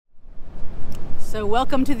So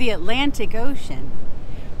welcome to the Atlantic Ocean.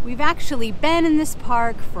 We've actually been in this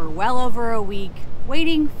park for well over a week,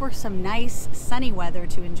 waiting for some nice sunny weather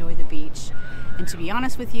to enjoy the beach. And to be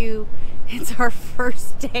honest with you, it's our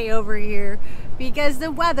first day over here because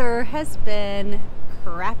the weather has been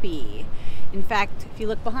crappy. In fact, if you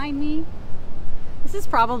look behind me, this is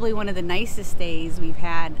probably one of the nicest days we've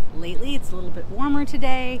had lately. It's a little bit warmer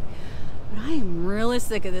today, but I am really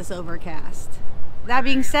sick of this overcast. That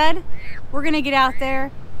being said, we're gonna get out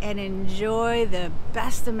there and enjoy the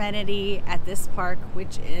best amenity at this park,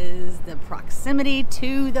 which is the proximity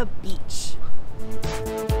to the beach.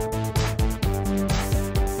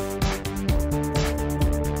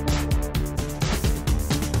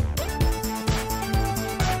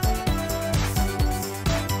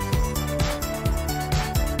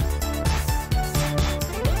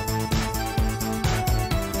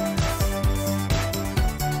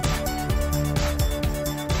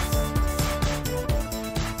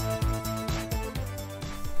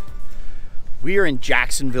 We are in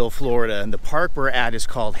Jacksonville, Florida, and the park we're at is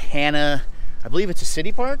called Hanna. I believe it's a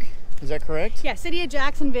city park. Is that correct? Yeah, City of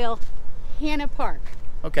Jacksonville, Hanna Park.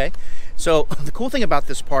 Okay. So the cool thing about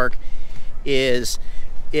this park is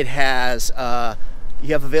it has,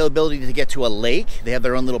 you have availability to get to a lake. They have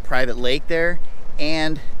their own little private lake there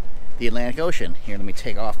and the Atlantic Ocean. Here, let me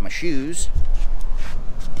take off my shoes.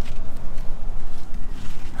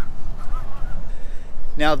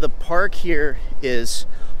 Now the park here is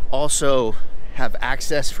also have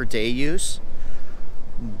access for day use,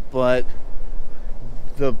 but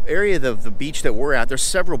the area of the beach that we're at, there's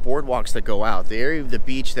several boardwalks that go out. The area of the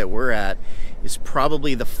beach that we're at is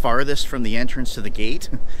probably the farthest from the entrance to the gate.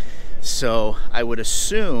 So I would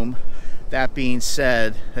assume, that being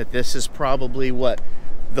said, that this is probably what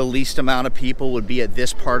the least amount of people would be at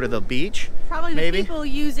this part of the beach. Probably the people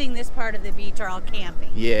using this part of the beach are all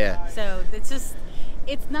camping. Yeah. So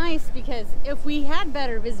it's nice because if we had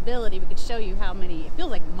better visibility, we could show you how many, it feels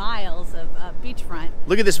like miles of beachfront.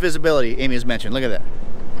 Look at this visibility Amy has mentioned. Look at that.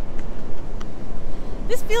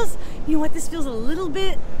 This feels, you know what, this feels a little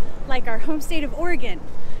bit like our home state of Oregon,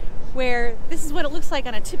 where this is what it looks like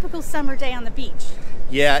on a typical summer day on the beach.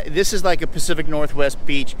 Yeah, this is like a Pacific Northwest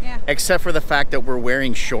beach, yeah, except for the fact that we're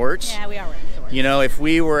wearing shorts. Yeah, we are wearing shorts. You know, if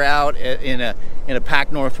we were out in a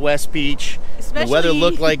Pac Northwest beach, the weather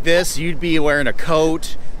looked like this, you'd be wearing a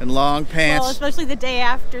coat and long pants. Well, especially the day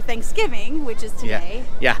after Thanksgiving, which is today.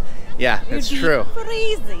 Yeah, that's true.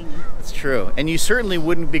 Freezing. It's true. And you certainly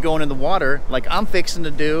wouldn't be going in the water like I'm fixing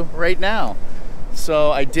to do right now.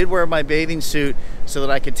 So I did wear my bathing suit so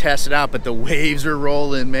that I could test it out, but the waves are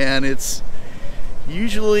rolling, man.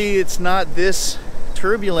 Usually it's not this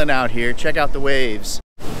turbulent out here. Check out the waves.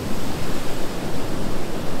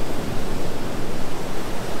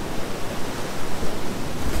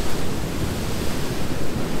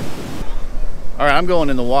 All right, I'm going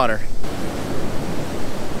in the water.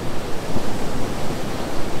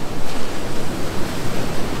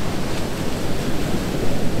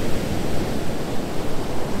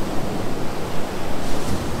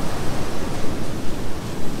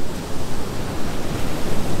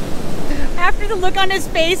 After the look on his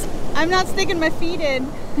face, I'm not sticking my feet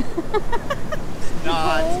in.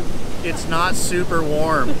 It's not super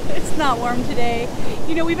warm. It's not warm today.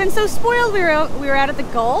 You know, we've been so spoiled. We were out at the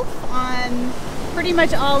Gulf on pretty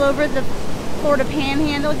much all over the Florida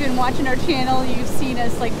Panhandle. If you've been watching our channel, you've seen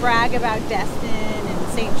us like brag about Destin and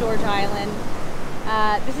St. George Island.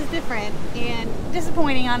 This is different and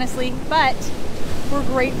disappointing, honestly, but we're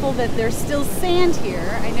grateful that there's still sand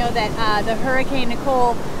here. I know that the Hurricane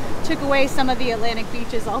Nicole took away some of the Atlantic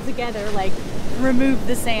beaches altogether, like removed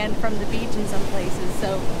the sand from the beach in some places.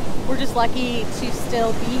 So we're just lucky to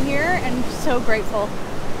still be here and so grateful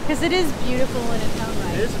because it is beautiful in its own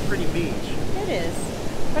right. It is a pretty beach. It is.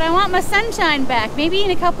 But I want my sunshine back. Maybe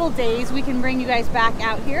in a couple days we can bring you guys back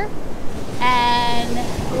out here and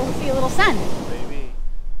we'll see a little sun. Maybe.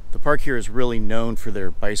 The park here is really known for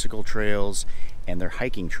their bicycle trails and their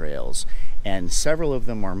hiking trails, and several of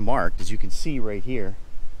them are marked, as you can see right here.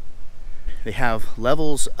 They have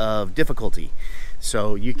levels of difficulty.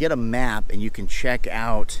 So you get a map and you can check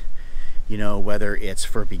out, you know, whether it's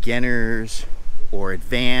for beginners or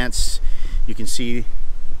advanced. You can see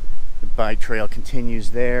the bike trail continues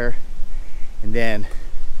there. And then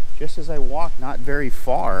just as I walk not very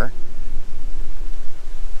far,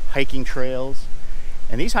 hiking trails.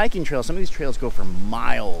 And these hiking trails, some of these trails go for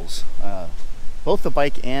miles. Both the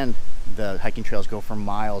bike and the hiking trails go for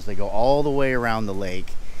miles. They go all the way around the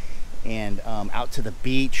lake and out to the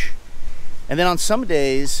beach. And then on some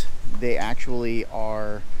days they actually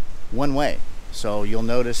are one way. So you'll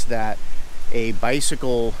notice that a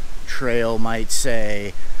bicycle trail might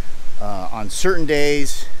say on certain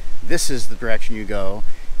days this is the direction you go,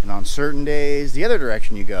 and on certain days the other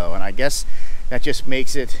direction you go. And I guess that just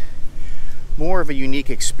makes it more of a unique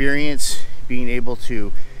experience, being able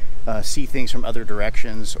to see things from other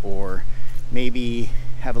directions, or maybe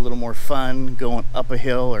have a little more fun going up a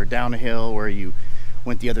hill or down a hill where you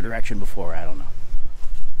went the other direction before. I don't know.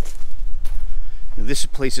 This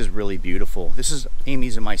place is really beautiful. This is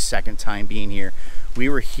Amy's and my second time being here. We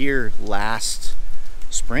were here last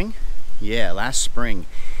spring. Yeah, last spring.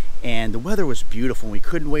 And the weather was beautiful. We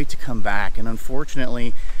couldn't wait to come back. And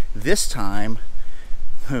unfortunately, this time,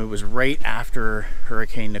 it was right after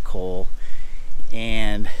Hurricane Nicole.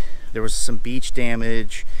 And there was some beach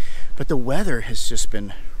damage. But the weather has just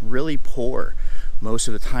been really poor most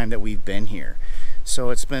of the time that we've been here.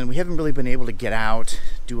 So we haven't really been able to get out,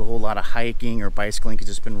 do a whole lot of hiking or bicycling because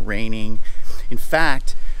it's been raining. In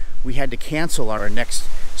fact, we had to cancel our next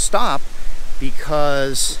stop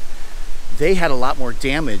because they had a lot more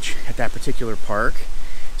damage at that particular park.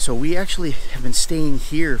 So we actually have been staying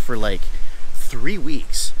here for like 3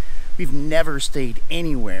 weeks. We've never stayed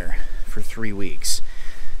anywhere for 3 weeks.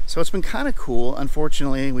 So it's been kind of cool.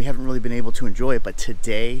 Unfortunately, we haven't really been able to enjoy it, but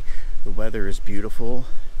today the weather is beautiful.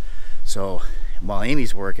 So while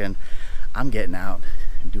Amy's working, I'm getting out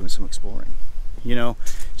and doing some exploring. You know,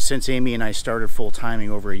 since Amy and I started full-timing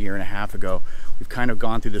over 1.5 years ago, we've kind of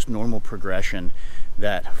gone through this normal progression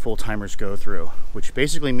that full-timers go through, which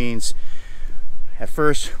basically means at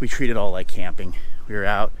first we treat it all like camping. We were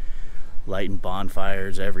out lighting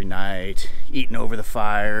bonfires every night, eating over the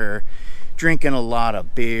fire, drinking a lot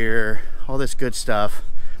of beer, all this good stuff.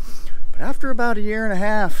 But after about 1.5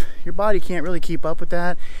 years, your body can't really keep up with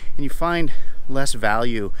that, and you find less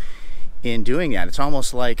value in doing that. It's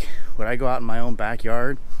almost like, would I go out in my own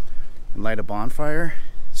backyard and light a bonfire?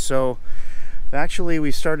 So actually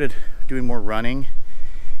we started doing more running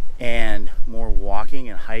and more walking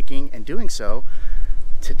and hiking, and doing so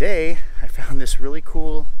today I found this really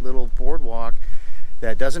cool little boardwalk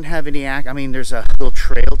that doesn't have any I mean, there's a little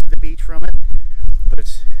trail to the beach from it, but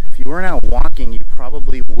if you weren't out walking, you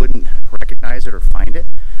probably wouldn't recognize it or find it,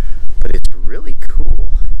 but it's really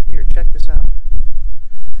cool. Here, check this out.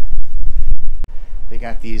 They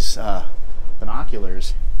got these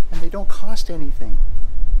binoculars, and they don't cost anything.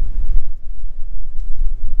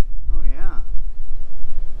 Oh yeah.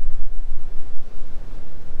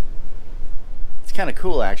 It's kind of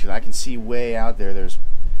cool actually. I can see way out there. There's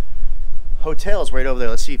hotels right over there.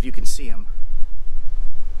 Let's see if you can see them.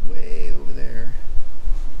 Way over there.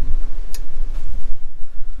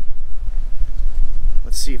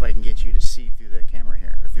 Let's see if I can get you to see through the camera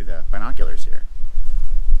here, or through the binoculars here.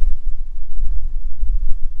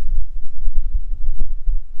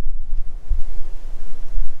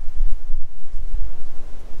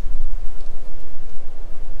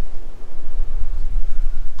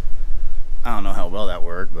 I don't know how well that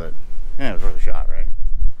worked, but yeah, it was worth a shot, right?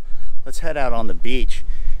 Let's head out on the beach.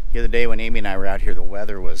 The other day when Amy and I were out here, the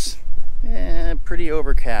weather was pretty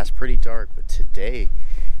overcast, pretty dark, but today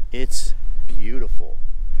it's beautiful.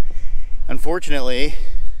 Unfortunately,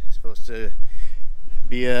 it's supposed to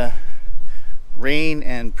be a rain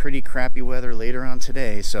and pretty crappy weather later on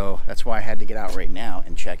today, so that's why I had to get out right now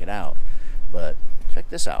and check it out. But check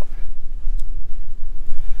this out.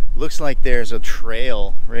 Looks like there's a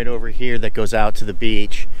trail right over here that goes out to the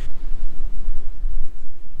beach.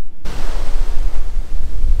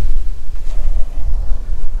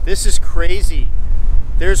 This is crazy.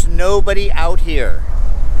 There's nobody out here.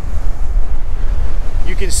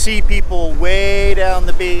 You can see people way down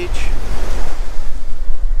the beach,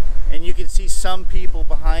 and you can see some people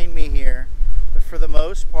behind me here, but for the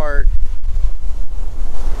most part,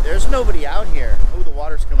 there's nobody out here. Oh, the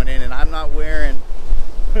water's coming in, and I'm not wearing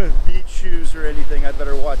beach shoes or anything. I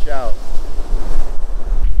better watch out.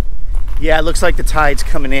 Yeah, it looks like the tide's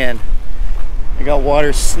coming in. I got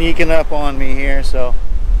water sneaking up on me here, so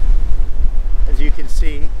as you can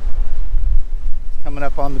see, it's coming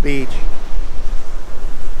up on the beach.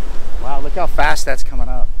 Wow, look how fast that's coming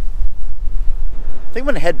up. I think I'm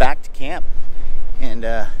gonna head back to camp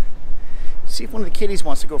and see if one of the kitties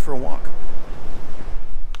wants to go for a walk.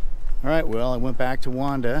 All right, well, I went back to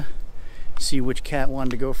Wanda, see which cat wanted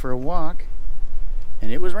to go for a walk,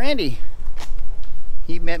 and it was Randy.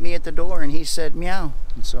 He met me at the door and he said meow,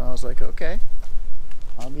 and so I was like, okay,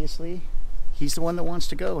 obviously he's the one that wants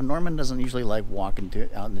to go. Norman doesn't usually like walking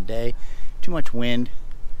out in the day, too much wind.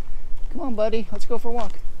 Come on, buddy, let's go for a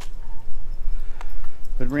walk.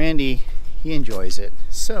 But Randy, he enjoys it,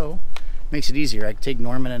 so makes it easier. I can take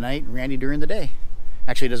Norman at night and Randy during the day.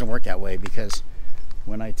 Actually, it doesn't work that way because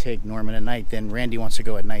when I take Norman at night, then Randy wants to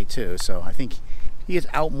go at night too. So I think he gets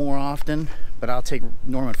out more often, but I'll take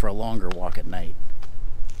Norman for a longer walk at night.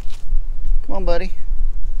 Come on, buddy.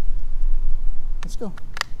 Let's go.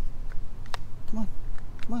 Come on.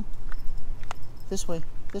 Come on. This way.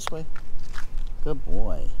 This way. Good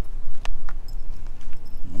boy.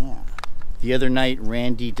 Yeah. The other night,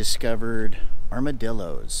 Randy discovered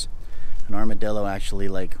armadillos. An armadillo actually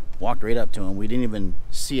like walked right up to him. We didn't even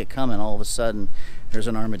see it coming. All of a sudden, there's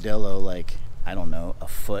an armadillo like, I don't know, a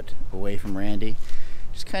foot away from Randy.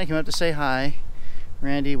 Just kind of came up to say hi.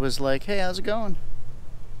 Randy was like, hey, how's it going?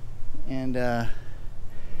 And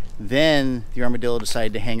then the armadillo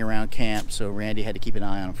decided to hang around camp, so Randy had to keep an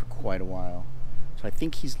eye on him for quite a while. So I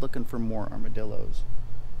think he's looking for more armadillos.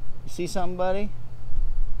 You see something, buddy?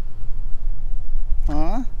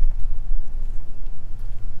 Huh?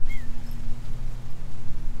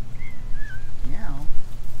 Meow.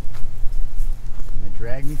 You're gonna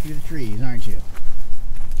drag me through the trees, aren't you?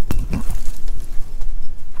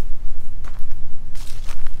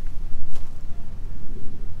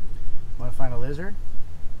 Want to find a lizard?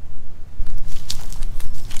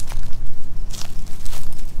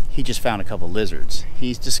 He just found a couple lizards.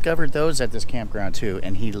 He's discovered those at this campground too,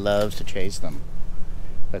 and he loves to chase them.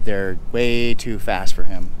 But they're way too fast for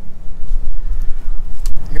him.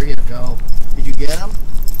 Here you go. Did you get him?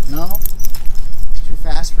 No? It's too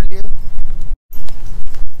fast for you?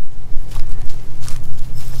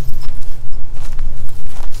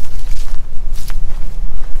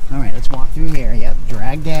 Alright, let's walk through here. Yep,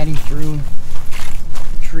 drag Daddy through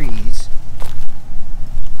the trees.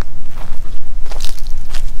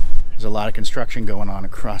 There's a lot of construction going on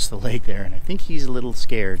across the lake there, and I think he's a little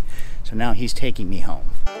scared. So now he's taking me home.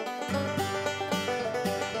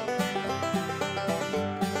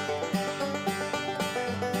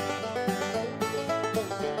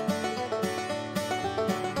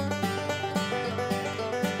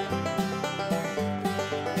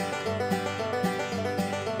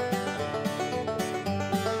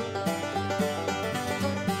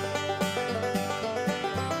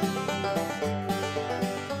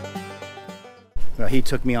 Well, he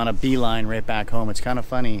took me on a beeline right back home. It's kind of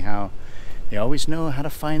funny how they always know how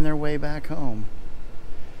to find their way back home.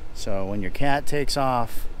 So when your cat takes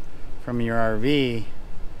off from your RV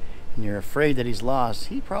and you're afraid that he's lost,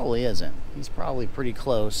 he probably isn't. He's probably pretty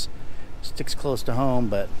close, sticks close to home,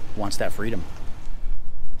 but wants that freedom.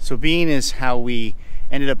 So being as how we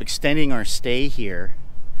ended up extending our stay here,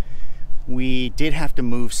 we did have to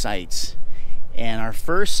move sites. And our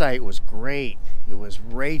first site was great. It was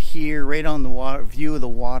right here, right on the water, view of the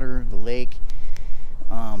water, the lake.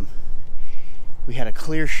 We had a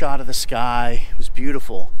clear shot of the sky. It was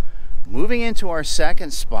beautiful. Moving into our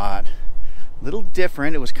second spot, a little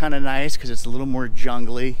different. It was kind of nice because it's a little more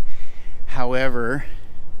jungly. However,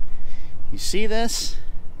 you see this?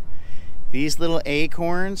 These little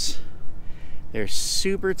acorns, they're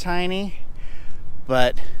super tiny,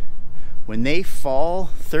 but when they fall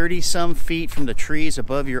 30-some feet from the trees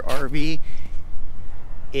above your RV,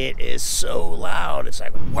 it is so loud. It's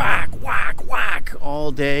like whack, whack, whack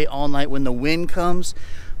all day, all night. When the wind comes,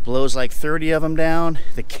 blows like 30 of them down.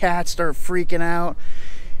 The cats start freaking out.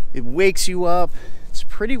 It wakes you up. It's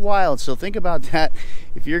pretty wild. So think about that.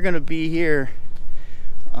 If you're going to be here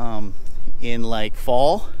in like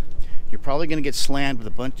fall, you're probably going to get slammed with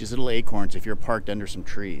a bunch of these little acorns if you're parked under some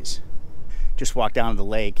trees. Just walk down to the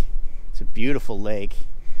lake. It's a beautiful lake.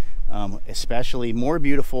 Especially more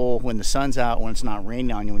beautiful when the sun's out, when it's not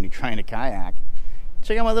raining on you, when you're trying to kayak.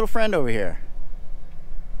 Check out my little friend over here.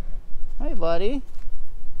 Hey, buddy.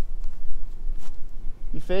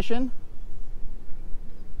 You fishing?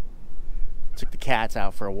 Took the cats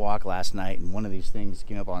out for a walk last night, and one of these things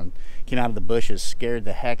came out of the bushes, scared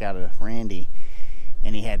the heck out of Randy,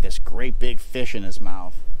 and he had this great big fish in his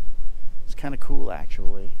mouth. It's kind of cool,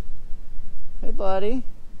 actually. Hey, buddy.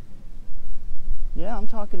 Yeah, I'm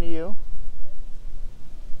talking to you.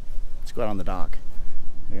 Let's go out on the dock.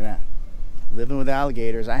 Look at that. Living with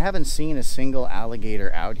alligators. I haven't seen a single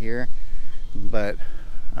alligator out here, but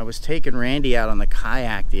I was taking Randy out on the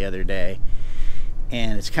kayak the other day,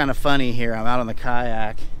 and it's kind of funny here. I'm out on the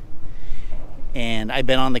kayak, and I've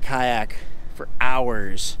been on the kayak for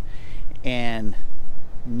hours, and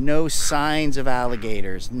no signs of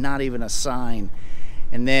alligators, not even a sign.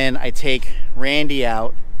 And then I take Randy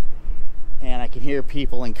out, and I can hear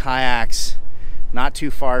people in kayaks not too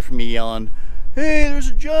far from me yelling, "Hey, there's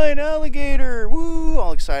a giant alligator!" Woo!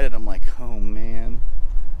 All excited. I'm like, oh man.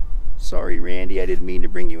 Sorry, Randy, I didn't mean to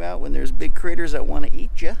bring you out when there's big critters that want to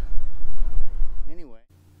eat you. Anyway.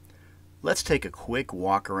 Let's take a quick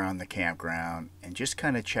walk around the campground and just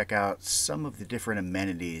kind of check out some of the different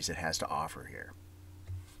amenities it has to offer here.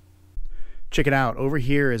 Check it out. Over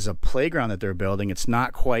here is a playground that they're building. It's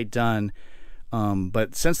not quite done,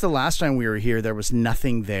 but since the last time we were here, there was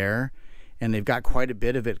nothing there, and they've got quite a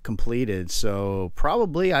bit of it completed. So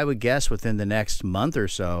probably, I would guess, within the next month or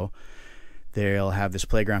so, they'll have this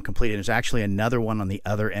playground completed. There's actually another one on the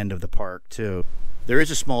other end of the park too. There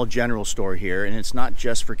is a small general store here, and it's not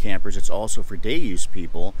just for campers, it's also for day use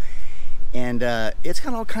people. And it's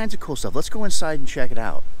got all kinds of cool stuff. Let's go inside and check it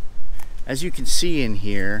out. As you can see in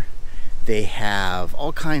here, they have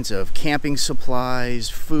all kinds of camping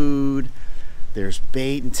supplies, food, there's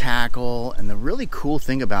bait and tackle. And the really cool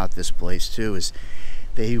thing about this place too is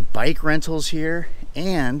they do bike rentals here,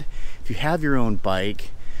 and if you have your own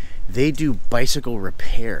bike, they do bicycle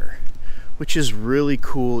repair, which is really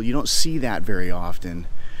cool. You don't see that very often,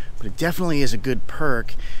 but it definitely is a good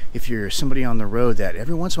perk if you're somebody on the road that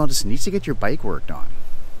every once in a while just needs to get your bike worked on.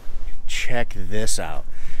 Check this out.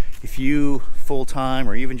 If you full-time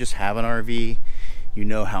or even just have an RV, you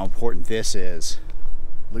know how important this is.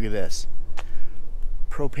 Look at this.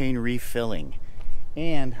 Propane refilling.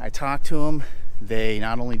 And I talked to them. They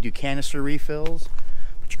not only do canister refills,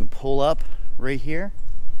 but you can pull up right here.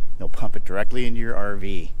 They'll pump it directly into your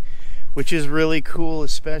RV, which is really cool,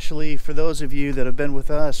 especially for those of you that have been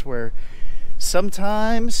with us where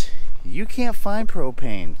sometimes you can't find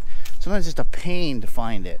propane. Sometimes it's a pain to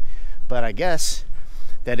find it. But I guess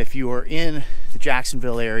that if you are in the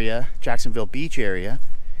Jacksonville area, Jacksonville Beach area,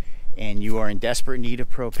 and you are in desperate need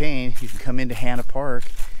of propane, you can come into Hanna Park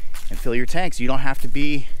and fill your tanks. You don't have to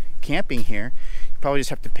be camping here. You probably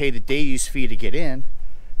just have to pay the day use fee to get in,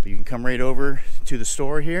 but you can come right over to the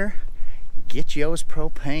store here and get yo's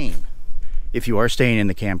propane. If you are staying in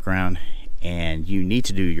the campground and you need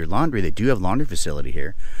to do your laundry, they do have a laundry facility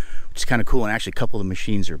here, which is kind of cool. And actually a couple of the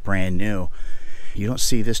machines are brand new. You don't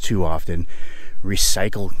see this too often.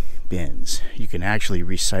 Recycle bins. You can actually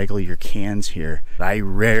recycle your cans here. I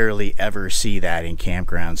rarely ever see that in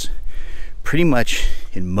campgrounds, pretty much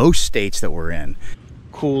in most states that we're in.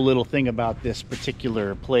 Cool little thing about this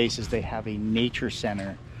particular place is they have a nature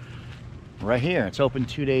center right here. It's open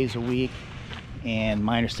 2 days a week, and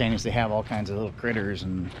my understanding is they have all kinds of little critters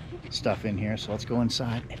and stuff in here. So let's go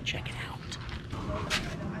inside and check it out.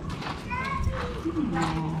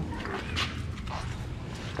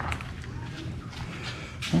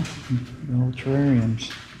 Oh, little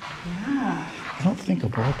terrariums. Yeah. I don't think a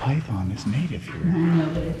ball python is native here. I know,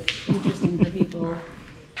 but it's interesting for people.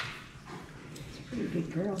 It's a pretty big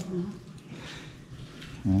girl, huh?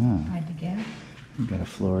 Ah, Hard to get. we got a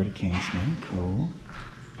Florida king snake. Cool.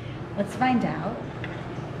 Let's find out.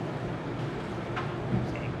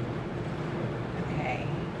 Okay.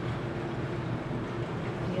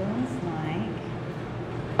 Feels like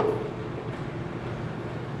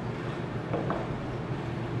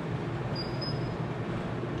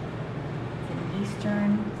it's an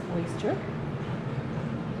eastern oyster.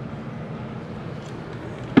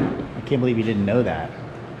 I can't believe you didn't know that.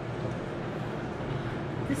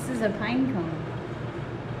 This is a pine cone.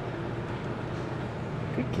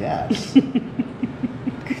 Good guess.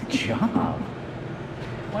 Good job.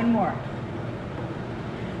 One more.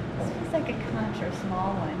 This looks like a conch or a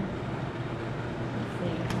small one. Let's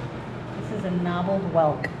see. This is a knobbled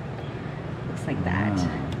whelk. Looks like that.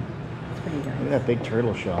 Wow. It's pretty Look at nice. that big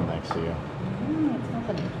turtle shell next to you. It's got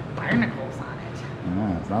the barnacles on it.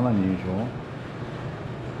 Yeah, it's not unusual.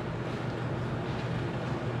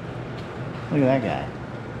 Look at that guy.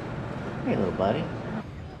 Hey, little buddy.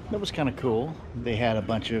 That was kind of cool. They had a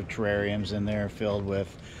bunch of terrariums in there filled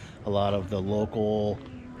with a lot of the local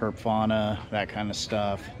herp fauna, that kind of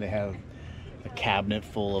stuff. They have a cabinet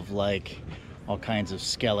full of like all kinds of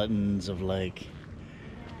skeletons of like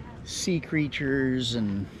sea creatures,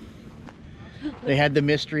 and they had the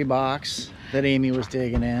mystery box that Amy was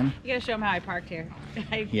digging in. You gotta show them how I parked here.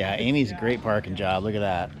 Yeah, Amy's a great parking job. Look at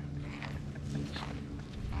that.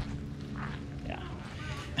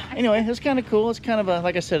 Anyway, it's kind of cool. It's kind of a,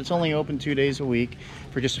 like I said, it's only open 2 days a week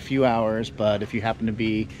for just a few hours, but if you happen to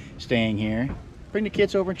be staying here, bring the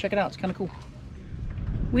kids over and check it out. It's kind of cool.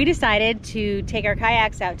 We decided to take our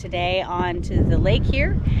kayaks out today onto the lake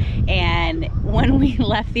here, and when we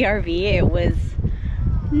left the RV, it was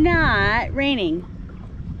not raining,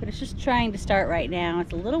 but it's just trying to start right now.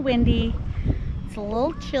 It's a little windy, it's a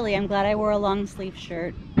little chilly. I'm glad I wore a long sleeve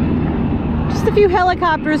shirt. Just a few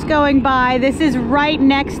helicopters going by. This is right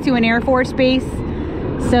next to an Air Force base,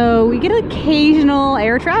 so we get occasional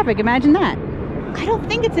air traffic. Imagine that. I don't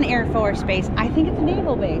think it's an Air Force base. I think it's a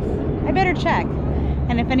naval base. I better check.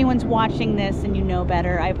 And if anyone's watching this and you know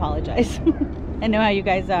better, I apologize. I know how you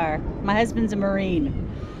guys are. My husband's a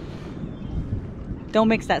Marine. Don't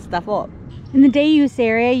mix that stuff up. In the day use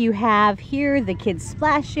area, you have here the kids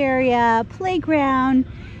splash area, playground,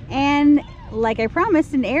 and like I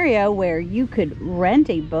promised, an area where you could rent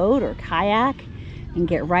a boat or kayak and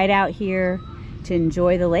get right out here to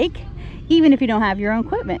enjoy the lake, even if you don't have your own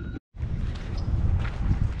equipment.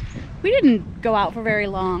 We didn't go out for very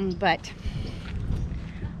long, but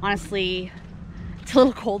honestly, it's a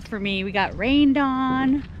little cold for me. We got rained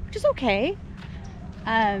on, which is okay.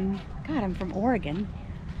 God, I'm from Oregon.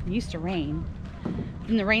 I'm used to rain.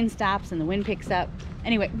 Then the rain stops and the wind picks up.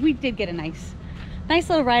 Anyway, we did get a nice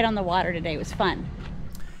little ride on the water today. It was fun.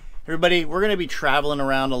 Everybody, we're going to be traveling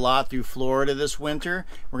around a lot through Florida this winter.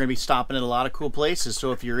 We're going to be stopping at a lot of cool places.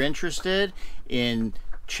 So if you're interested in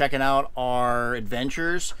checking out our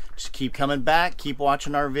adventures, just keep coming back, keep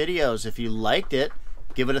watching our videos. If you liked it,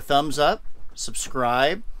 give it a thumbs up,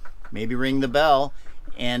 subscribe, maybe ring the bell,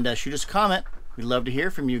 and shoot us a comment. We'd love to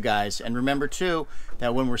hear from you guys. And remember too,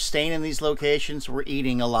 that when we're staying in these locations, we're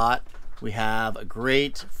eating a lot. We have a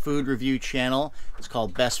great food review channel. It's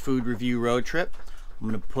called Best Food Review Roadtrip. I'm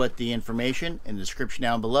going to put the information in the description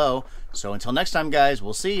down below. So until next time, guys,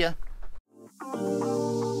 we'll see ya.